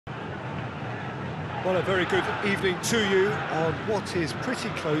Well, a very good evening to you on what is pretty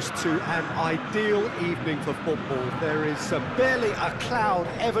close to an ideal evening for football. There is barely a cloud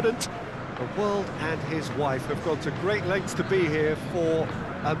evident. The world and his wife have gone to great lengths to be here for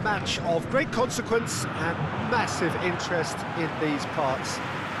a match of great consequence and massive interest in these parts.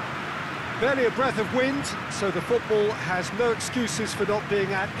 Barely a breath of wind, so the football has no excuses for not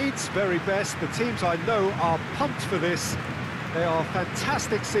being at its very best. The teams I know are pumped for this. They are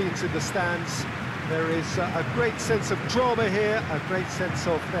fantastic scenes in the stands. There is a great sense of drama here, a great sense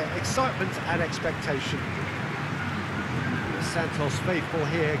of excitement and expectation. The Santos faithful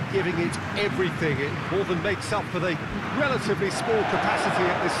here giving it everything. It more than makes up for the relatively small capacity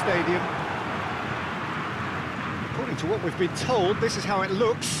at this stadium. According to what we've been told, this is how it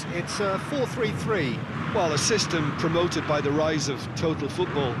looks. It's 4-3-3. Well, a system promoted by the rise of total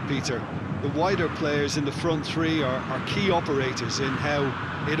football, Peter. The wider players in the front three are key operators in how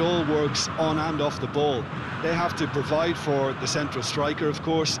it all works on and off the ball. They have to provide for the central striker, of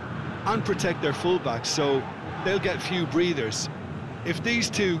course, and protect their fullbacks, so they'll get few breathers. If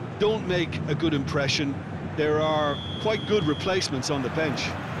these two don't make a good impression, there are quite good replacements on the bench.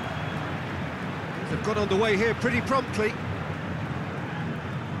 They've got underway here pretty promptly.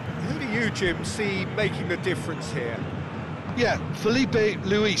 Who do you, Jim, see making the difference here? Yeah, Felipe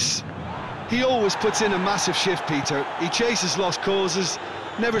Luis. He always puts in a massive shift, Peter. He chases lost causes,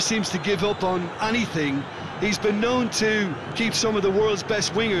 never seems to give up on anything. He's been known to keep some of the world's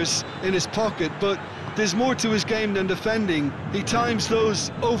best wingers in his pocket, but there's more to his game than defending. He times those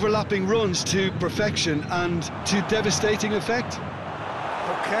overlapping runs to perfection and to devastating effect.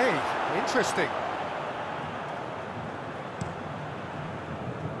 Okay, interesting.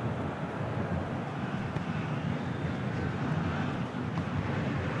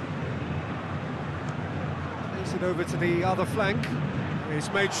 It over to the other flank. He's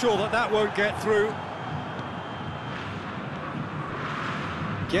made sure that that won't get through.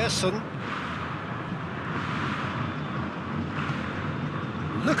 Gerson.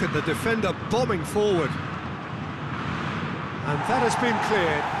 Look at the defender bombing forward. And that has been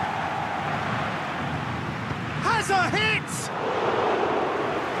cleared. Has a hit!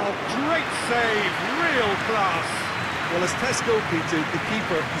 A great save, real class. Well, as tests go, Peter, the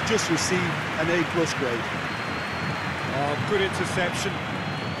keeper has just received an A+ grade. Oh, good interception.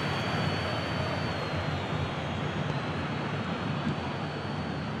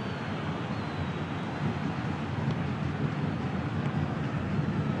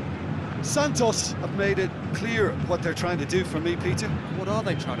 Santos have made it clear what they're trying to do for me, Peter. What are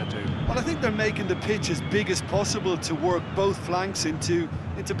they trying to do? Well, I think they're making the pitch as big as possible to work both flanks into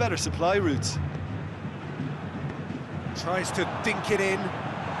better supply routes. Tries to dink it in. Too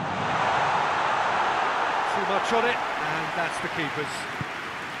much on it. And that's the keeper's.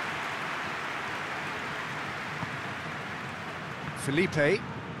 Felipe.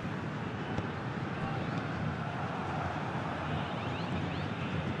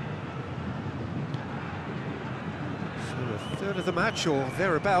 So a third of the match, or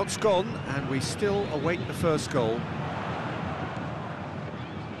thereabouts, gone, and we still await the first goal.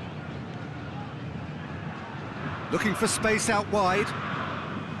 Looking for space out wide.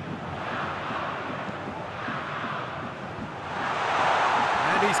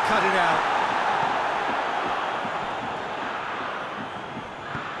 He's cut it out.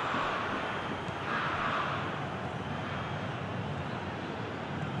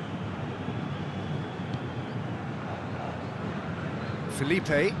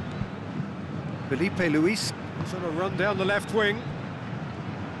 Felipe Luis is on a run down the left wing.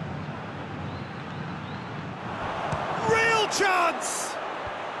 Real chance!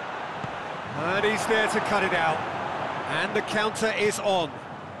 And he's there to cut it out. And the counter is on.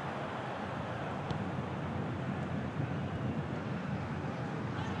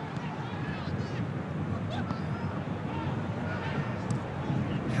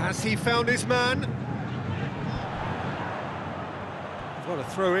 Has he found his man? What a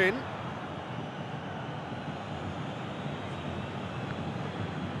throw in.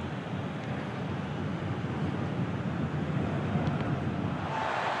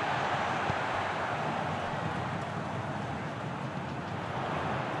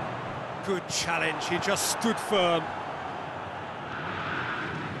 Good challenge, he just stood firm.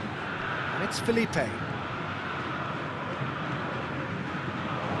 And it's Felipe.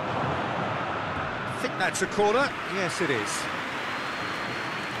 I think that's a corner. Yes, it is.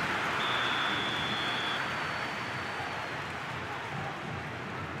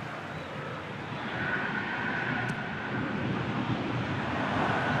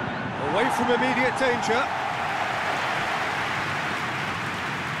 Away from immediate. immediate danger.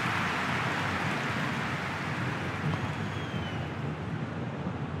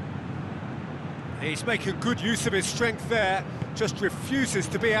 He's making good use of his strength there, just refuses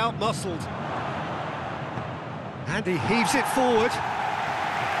to be out-muscled. And he heaves it forward. He's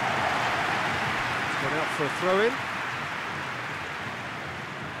gone out for a throw-in.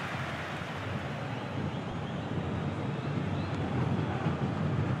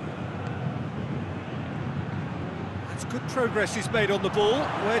 That's good progress he's made on the ball.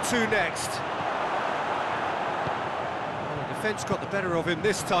 Where to next? Well, the defence got the better of him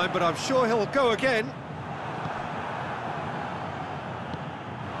this time, but I'm sure he'll go again.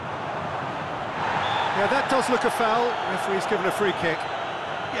 Yeah, that does look a foul. Referee's given a free kick.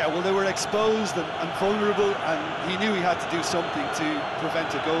 Yeah, well, they were exposed and vulnerable, and he knew he had to do something to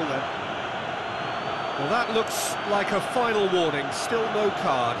prevent a goal then. Well, that looks like a final warning. Still no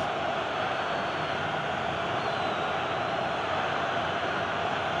card.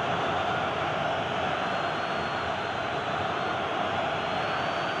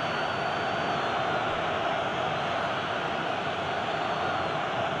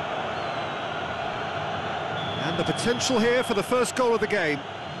 And the potential here for the first goal of the game.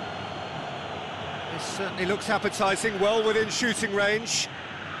 This certainly looks appetising, well within shooting range.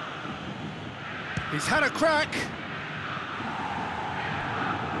 He's had a crack.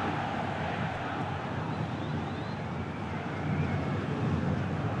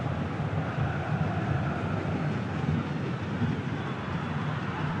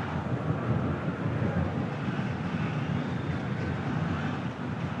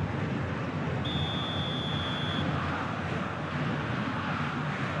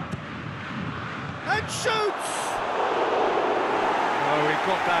 And shoots! Oh, he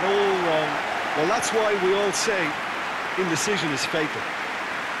got that all wrong. Well, that's why we all say indecision is fatal.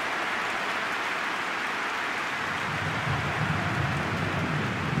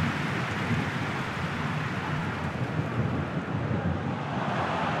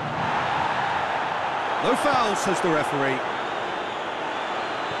 No foul, says the referee.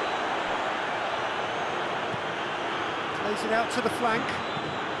 Plays it out to the flank.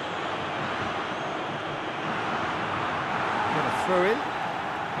 Gonna throw in.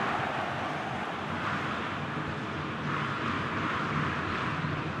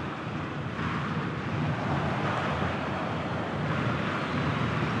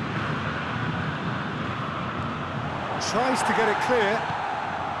 Tries to get it clear.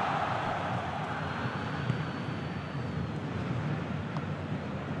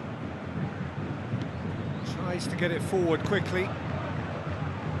 Tries to get it forward quickly.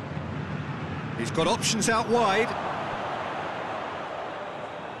 He's got options out wide.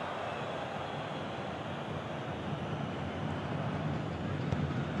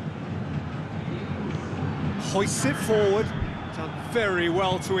 Hoists it forward. Done very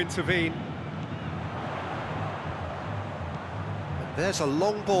well to intervene. There's a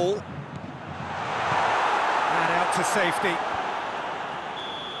long ball. And out to safety.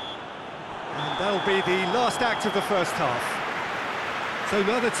 And that'll be the last act of the first half. So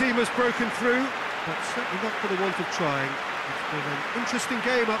neither team has broken through, but certainly not for the want of trying. It's been an interesting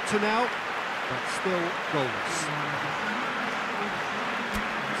game up to now, but still goalless.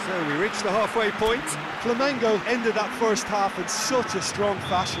 So we reach the halfway point. Flamengo ended that first half in such a strong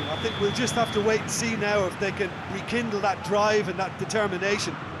fashion. I think we'll just have to wait and see now if they can rekindle that drive and that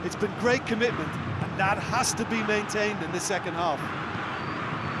determination. It's been great commitment, and that has to be maintained in the second half.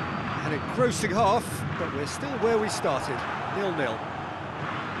 An engrossing half, but we're still where we started, 0-0.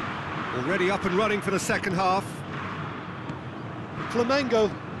 Already up and running for the second half. Flamengo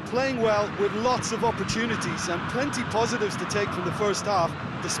playing well with lots of opportunities and plenty positives to take from the first half.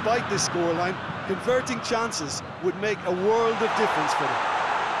 Despite this scoreline, converting chances would make a world of difference for them.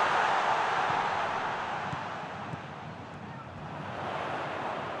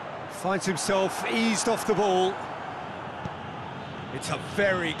 Finds himself eased off the ball. It's a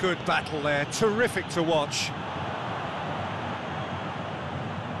very good battle there, terrific to watch.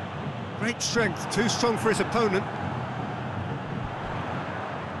 Great strength, too strong for his opponent.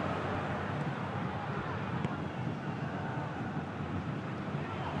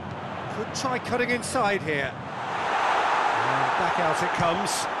 Could try cutting inside here. And back out it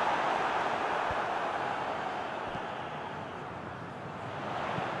comes.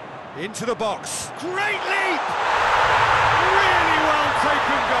 Into the box. Great leap! Really well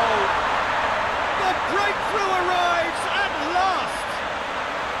taken goal. The breakthrough arrives at last.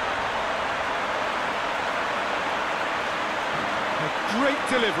 A great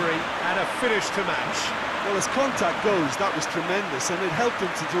delivery and a finish to match. Well, as contact goes, that was tremendous, and it helped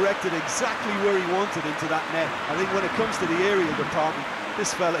him to direct it exactly where he wanted into that net. I think when it comes to the aerial department, this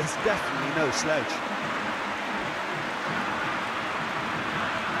fella is definitely no slouch.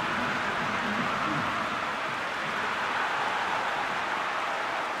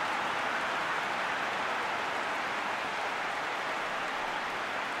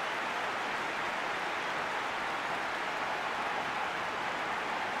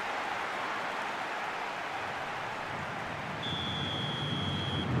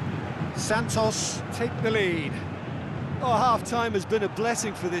 Santos take the lead. Oh, half-time has been a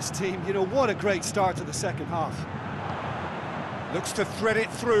blessing for this team. You know, what a great start to the second half. Looks to thread it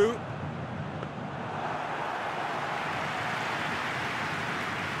through.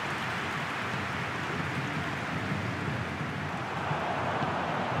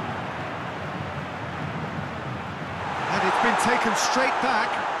 And it's been taken straight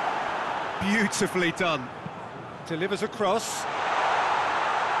back. Beautifully done. Delivers across.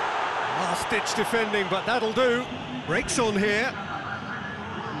 Last-ditch defending, but that'll do. Breaks on here.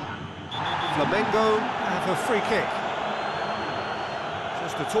 Flamengo have a free kick.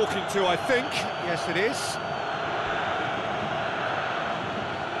 Just a talking to, I think. Yes, it is.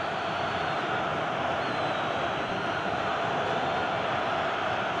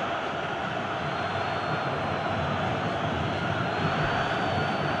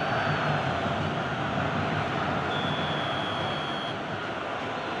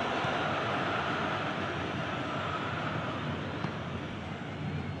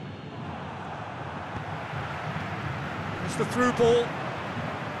 It's the through ball.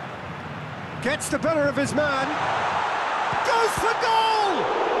 Gets the better of his man. Goes for goal!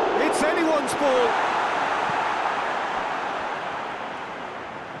 It's anyone's ball.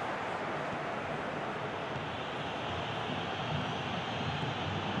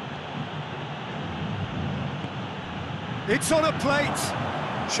 It's on a plate.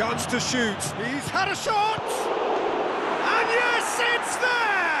 Chance to shoot. He's had a shot! And yes, it's there!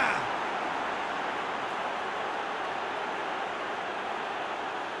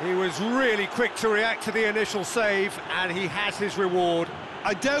 He was really quick to react to the initial save, and he has his reward.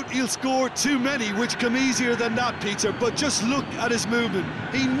 I doubt he'll score too many, which come easier than that, Peter, but just look at his movement.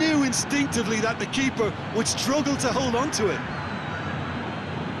 He knew instinctively that the keeper would struggle to hold on to it.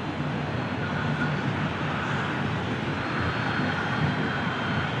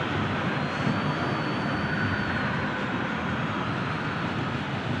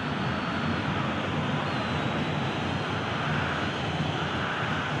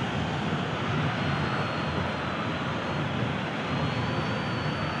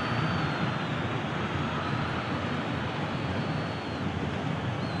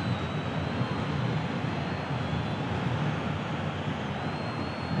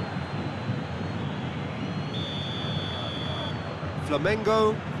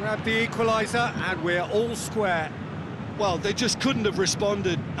 Flamengo grab the equaliser, and we're all square. Well, they just couldn't have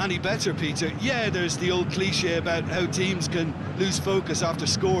responded any better, Peter. Yeah, there's the old cliche about how teams can lose focus after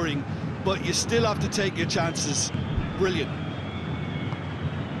scoring, but you still have to take your chances. Brilliant.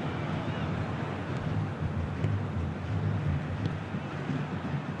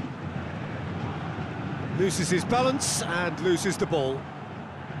 Loses his balance and loses the ball.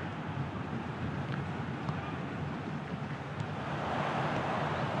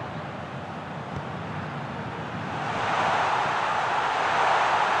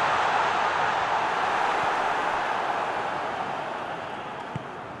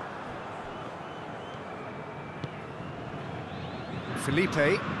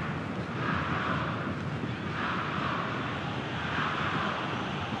 Felipe.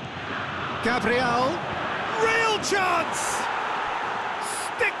 Gabriel. Real chance!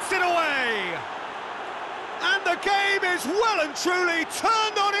 Sticks it away! And the game is well and truly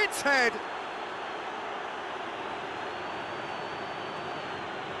turned on its head.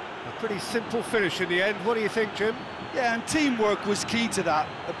 A pretty simple finish in the end. What do you think, Jim? Yeah, and teamwork was key to that.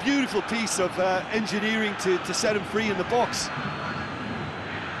 A beautiful piece of engineering to set him free in the box.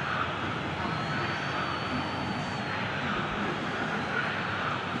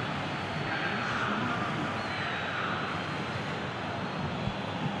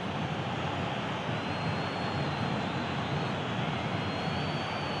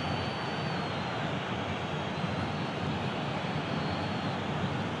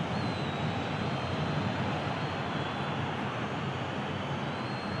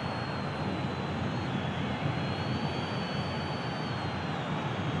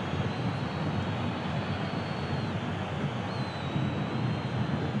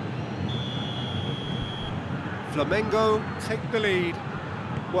 Flamengo take the lead.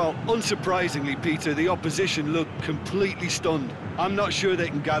 Well, unsurprisingly, Peter, the opposition looked completely stunned. I'm not sure they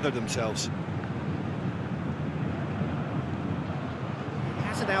can gather themselves. He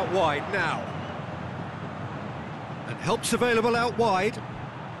has it out wide now. And help's available out wide.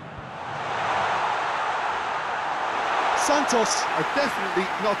 Santos are definitely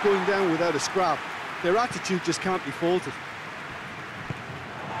not going down without a scrap. Their attitude just can't be faulted.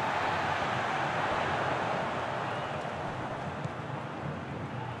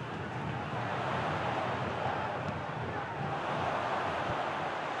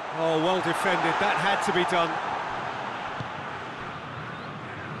 Oh, well defended, that had to be done.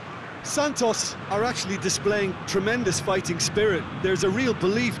 Santos are actually displaying tremendous fighting spirit. There's a real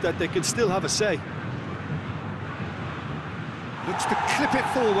belief that they can still have a say. Looks to clip it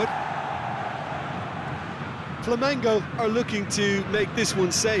forward. Flamengo are looking to make this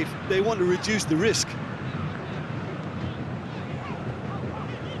one safe. They want to reduce the risk.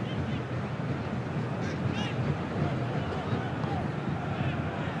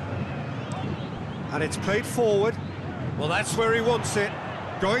 And it's played forward. Well, that's where he wants it.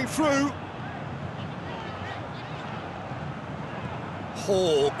 Going through.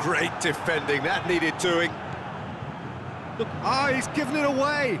 Oh, great defending. That needed doing. Look, he's given it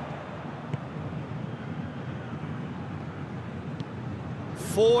away.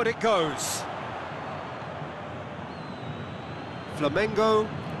 Forward it goes. Flamengo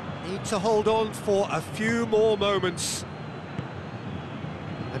need to hold on for a few more moments.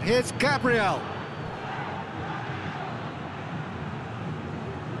 And here's Gabriel.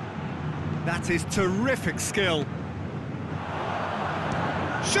 That is terrific skill.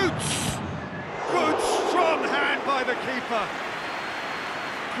 Shoots! Good, strong hand by the keeper.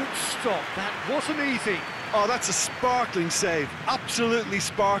 Good stop, that wasn't easy. Oh, that's a sparkling save, absolutely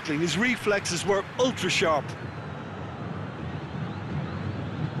sparkling. His reflexes were ultra sharp.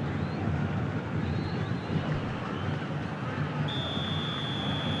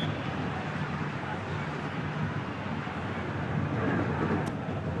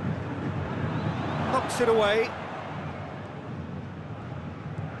 Knocks it away.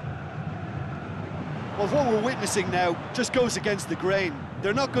 Well, what we're witnessing now just goes against the grain.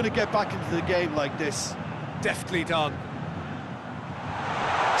 They're not going to get back into the game like this. Deftly done.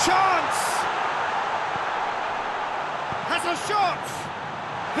 Chance! Has a shot!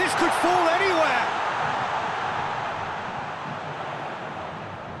 This could fall anywhere!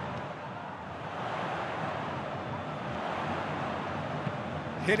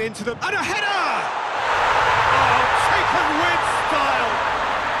 Hit into the... and a header! Oh, taken with style!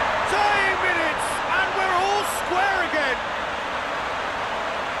 Dying minutes, and we're all square again!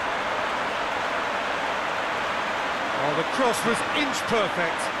 Oh, the cross was inch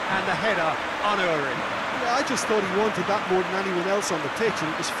perfect, and the header unerring. Yeah, I just thought he wanted that more than anyone else on the pitch,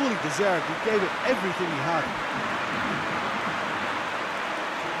 and it was fully deserved. He gave it everything he had.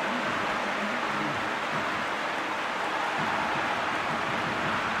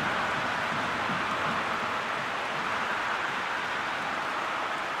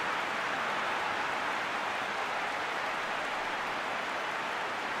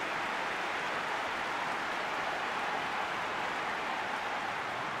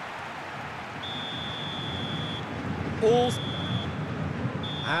 All,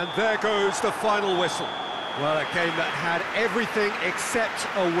 and there goes the final whistle. Well, a game that had everything except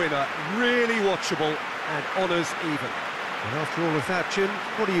a winner. Really watchable and honours even. And after all of that, Jim,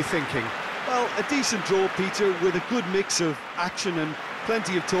 what are you thinking? Well, a decent draw, Peter, with a good mix of action and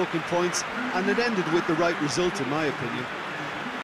plenty of talking points, and it ended with the right result, in my opinion.